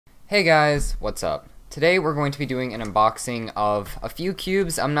Hey guys, what's up? Today we're going to be doing an unboxing of a few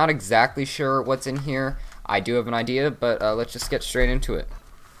cubes. I'm not exactly sure what's in here. I do have an idea, but let's just get straight into it.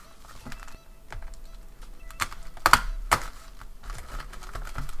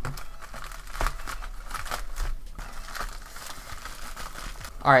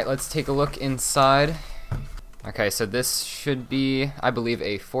 Alright, let's take a look inside. Okay, so this should be, I believe,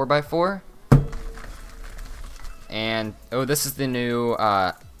 a 4x4. And, oh, this is the new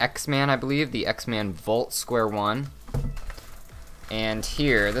X-Man, I believe, the X-Man Volt Square 1. And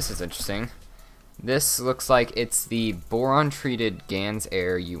here, this is interesting. This looks like it's the Boron treated Gans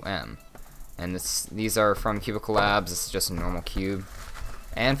Air UM. And these are from Cubicle Labs. This is just a normal cube.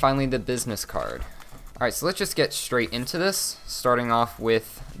 And finally, the business card. Alright, so let's just get straight into this, starting off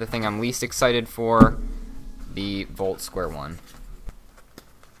with the thing I'm least excited for, the Volt Square 1.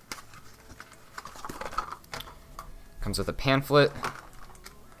 Comes with a pamphlet,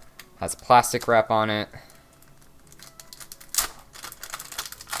 has plastic wrap on it.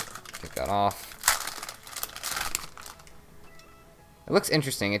 Take that off. It looks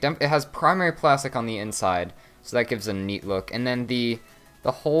interesting. It has primary plastic on the inside, so that gives a neat look. And then the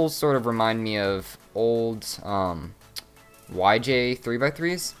holes sort of remind me of old YJ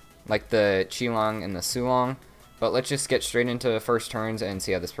 3x3s, like the Qilong and the Sulong. But let's just get straight into first turns and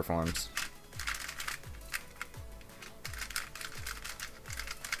see how this performs.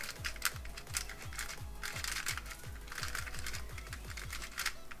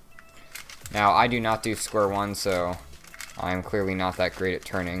 Now, I do not do square one, so I'm clearly not that great at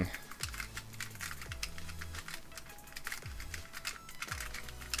turning.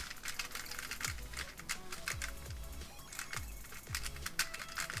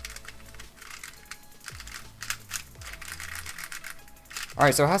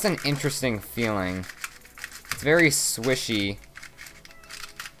 Alright, so it has an interesting feeling. It's very swishy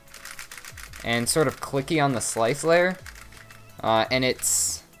and sort of clicky on the slice layer, and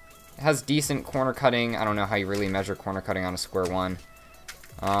it has decent corner cutting. I don't know how you really measure corner cutting on a square one.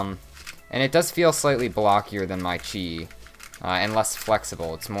 And it does feel slightly blockier than my Qi, and less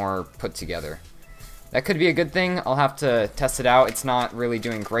flexible. It's more put together. That could be a good thing. I'll have to test it out. It's not really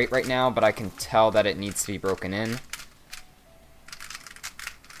doing great right now, but I can tell that it needs to be broken in.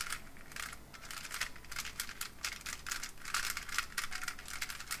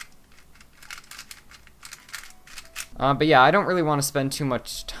 But yeah, I don't really want to spend too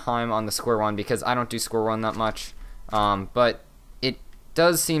much time on the square one because I don't do square one that much. But it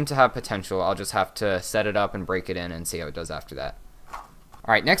does seem to have potential. I'll just have to set it up and break it in and see how it does after that.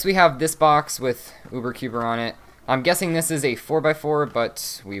 Alright, next we have this box with UberCuber on it. I'm guessing this is a 4x4,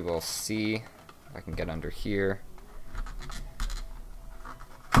 but we will see if I can get under here.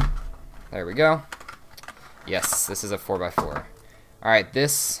 There we go. Yes, this is a 4x4. Alright,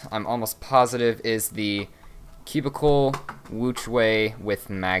 this, I'm almost positive, is the Cubicle WuQue with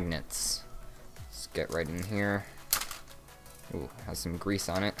magnets. Let's get right in here. Ooh, has some grease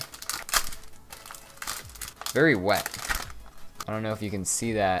on it. Very wet. I don't know if you can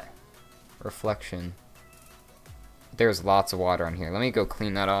see that reflection. There's lots of water on here. Let me go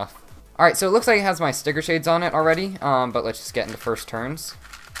clean that off. Alright, so it looks like it has my sticker shades on it already, but let's just get into first turns.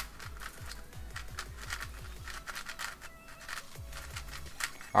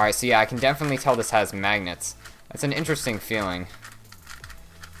 Alright, so yeah, I can definitely tell this has magnets. That's an interesting feeling.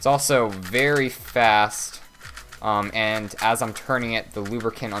 It's also very fast, and as I'm turning it, the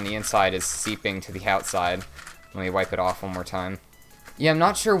lubricant on the inside is seeping to the outside. Let me wipe it off one more time. Yeah, I'm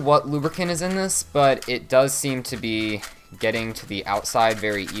not sure what lubricant is in this, but it does seem to be getting to the outside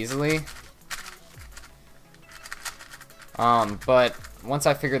very easily. But once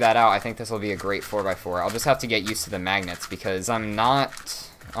I figure that out, I think this will be a great 4x4. I'll just have to get used to the magnets because I'm not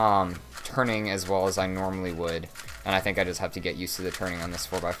turning as well as I normally would, and I think I just have to get used to the turning on this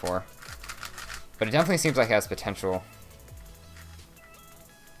 4x4. But it definitely seems like it has potential.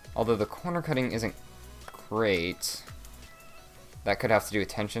 Although the corner cutting isn't great. That could have to do with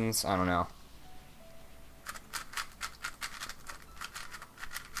tensions, I don't know.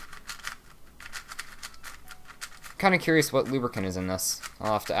 Kind of curious what lubricant is in this.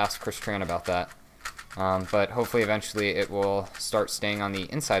 I'll have to ask Chris Tran about that. But hopefully eventually it will start staying on the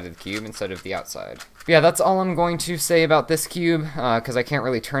inside of the cube instead of the outside. But yeah, that's all I'm going to say about this cube, because I can't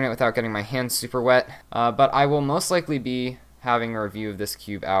really turn it without getting my hands super wet. But I will most likely be having a review of this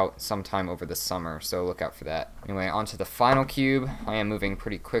cube out sometime over the summer, so look out for that. Anyway, on to the final cube. I am moving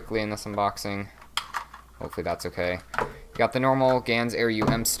pretty quickly in this unboxing. Hopefully that's okay. You got the normal Gans Air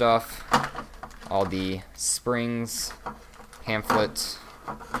UM stuff, all the springs, pamphlet,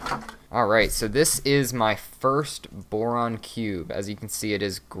 Alright, so this is my first Boron cube. As you can see, it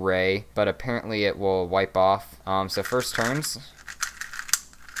is gray, but apparently it will wipe off. So first turns.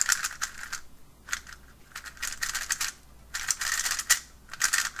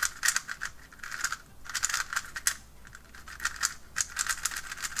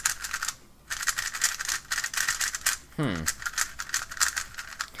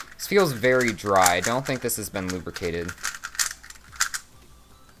 This feels very dry. I don't think this has been lubricated.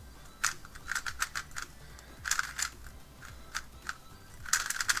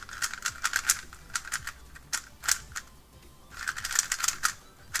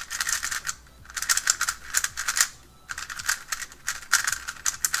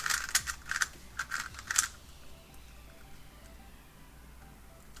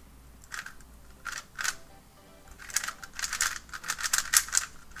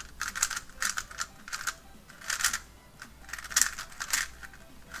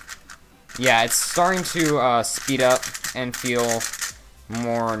 Yeah, it's starting to speed up and feel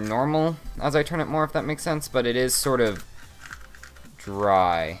more normal as I turn it more, if that makes sense, but it is sort of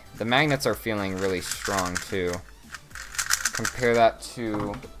dry. The magnets are feeling really strong too. Compare that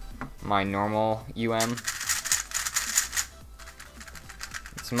to my normal UM.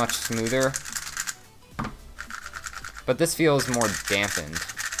 It's much smoother, but this feels more dampened.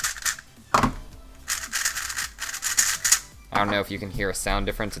 I don't know if you can hear a sound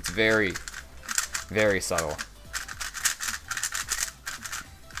difference. It's very, very subtle.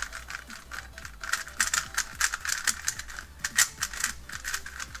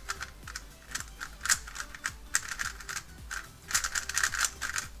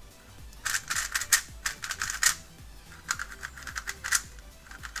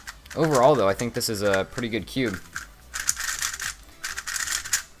 Overall, though, I think this is a pretty good cube.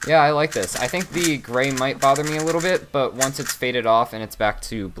 Yeah, I like this. I think the gray might bother me a little bit, but once it's faded off and it's back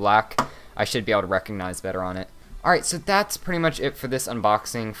to black, I should be able to recognize better on it. Alright, so that's pretty much it for this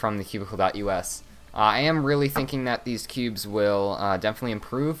unboxing from the Cubicle.us. I am really thinking that these cubes will definitely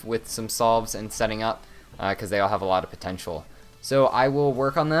improve with some solves and setting up, because they all have a lot of potential. So I will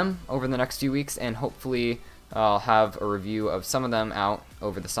work on them over the next few weeks, and hopefully I'll have a review of some of them out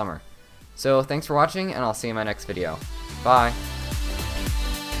over the summer. So thanks for watching, and I'll see you in my next video. Bye!